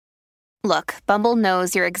Look, Bumble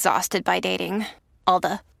knows you're exhausted by dating. All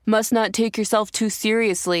the must not take yourself too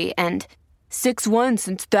seriously and 6'1"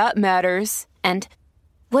 since that matters. And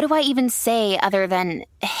what do I even say other than,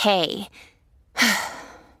 hey?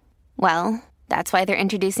 Well, that's why they're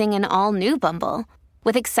introducing an all-new Bumble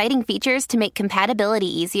with exciting features to make compatibility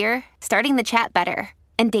easier, starting the chat better,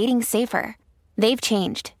 and dating safer. They've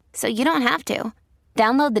changed, so you don't have to.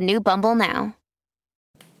 Download the new Bumble now.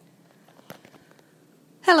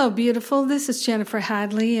 Hello, beautiful. This is Jennifer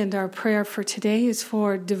Hadley, and our prayer for today is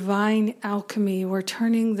for divine alchemy. We're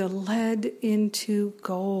turning the lead into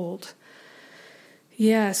gold.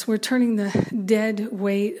 Yes, we're turning the dead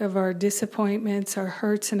weight of our disappointments, our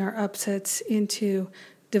hurts, and our upsets into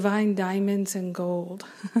divine diamonds and gold.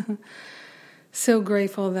 So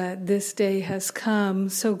grateful that this day has come.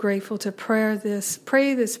 So grateful to pray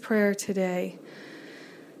this prayer today.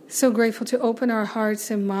 So grateful to open our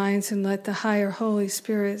hearts and minds and let the higher Holy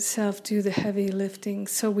Spirit self do the heavy lifting.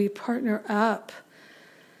 So we partner up.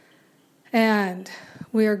 And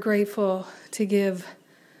we are grateful to give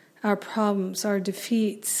our problems, our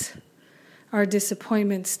defeats, our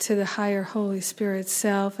disappointments to the higher Holy Spirit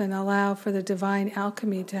self and allow for the divine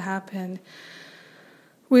alchemy to happen.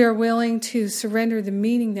 We are willing to surrender the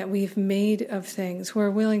meaning that we've made of things.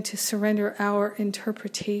 We're willing to surrender our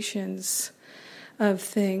interpretations of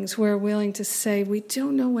things. We're willing to say we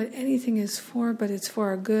don't know what anything is for, but it's for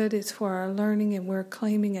our good, it's for our learning, and we're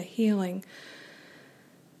claiming a healing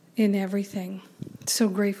in everything. So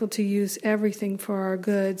grateful to use everything for our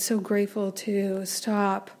good. So grateful to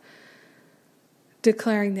stop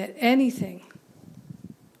declaring that anything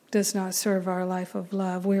does not serve our life of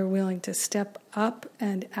love. We are willing to step up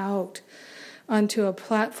and out onto a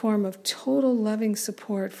platform of total loving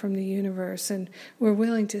support from the universe, and we're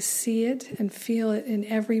willing to see it and feel it in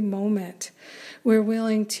every moment. We're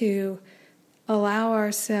willing to allow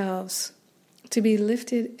ourselves to be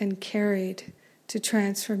lifted and carried to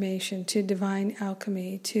transformation, to divine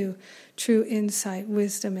alchemy, to true insight,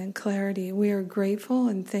 wisdom, and clarity. We are grateful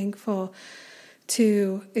and thankful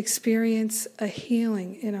to experience a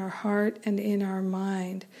healing in our heart and in our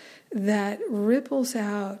mind that ripples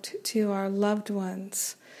out to our loved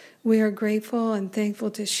ones. We are grateful and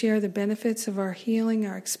thankful to share the benefits of our healing,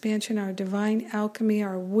 our expansion, our divine alchemy,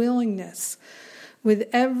 our willingness with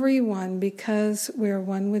everyone because we're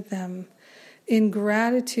one with them. In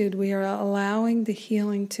gratitude, we are allowing the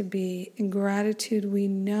healing to be. In gratitude, we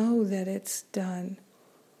know that it's done.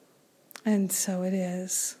 And so it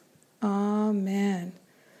is. Amen.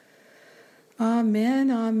 Amen,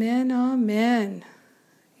 amen, amen.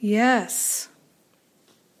 Yes.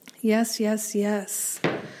 Yes, yes, yes.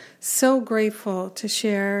 So grateful to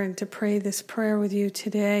share and to pray this prayer with you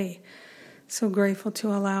today. So grateful to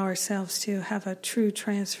allow ourselves to have a true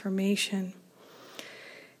transformation.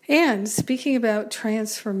 And speaking about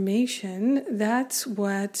transformation, that's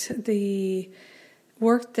what the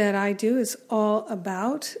work that I do is all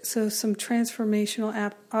about. So some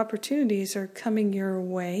transformational opportunities are coming your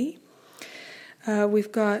way.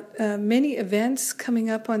 We've got many events coming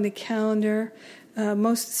up on the calendar,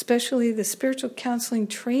 most especially the Spiritual Counseling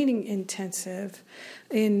Training Intensive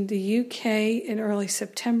in the UK in early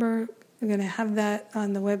September. I'm going to have that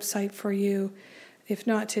on the website for you, if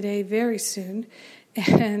not today, very soon.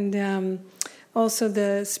 And also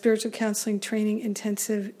the Spiritual Counseling Training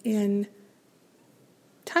Intensive in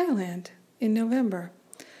Thailand in November.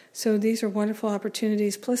 So these are wonderful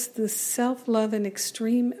opportunities, plus the Self-Love and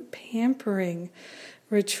Extreme Pampering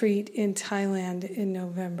Retreat in Thailand in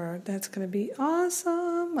November. That's going to be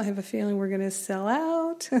awesome. I have a feeling we're going to sell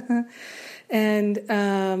out. And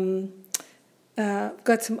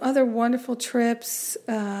got some other wonderful trips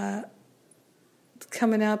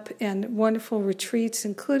coming up and wonderful retreats,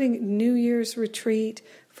 including New Year's retreat,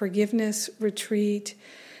 Forgiveness retreat,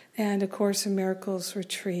 and A Course in Miracles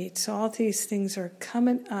retreat. So all these things are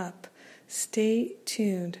coming up. Stay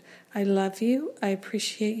tuned. I love you. I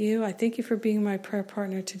appreciate you. I thank you for being my prayer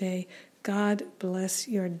partner today. God bless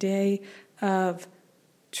your day of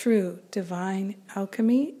true divine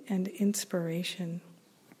alchemy and inspiration.